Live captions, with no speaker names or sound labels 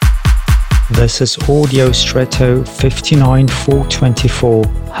This is Audio Stretto 59424.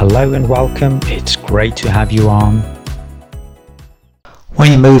 Hello and welcome, it's great to have you on.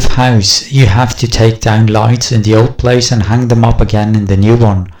 When you move house, you have to take down lights in the old place and hang them up again in the new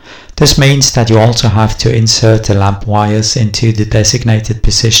one. This means that you also have to insert the lamp wires into the designated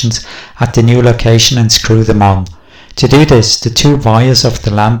positions at the new location and screw them on. To do this, the two wires of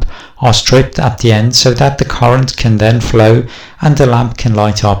the lamp are stripped at the end so that the current can then flow and the lamp can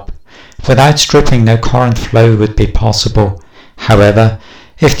light up. Without stripping, no current flow would be possible. However,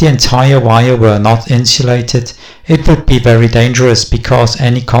 if the entire wire were not insulated, it would be very dangerous because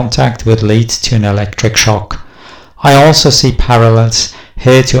any contact would lead to an electric shock. I also see parallels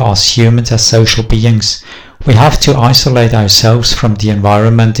here to us humans as social beings. We have to isolate ourselves from the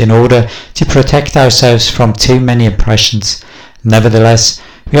environment in order to protect ourselves from too many impressions. Nevertheless,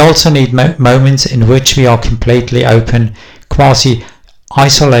 we also need moments in which we are completely open, quasi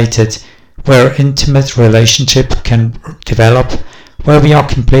isolated, where intimate relationship can develop, where we are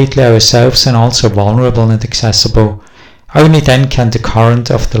completely ourselves and also vulnerable and accessible. Only then can the current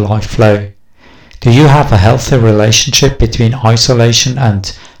of the life flow. Do you have a healthy relationship between isolation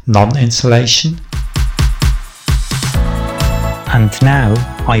and non-insulation? And now,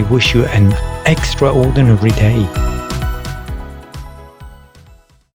 I wish you an extraordinary day.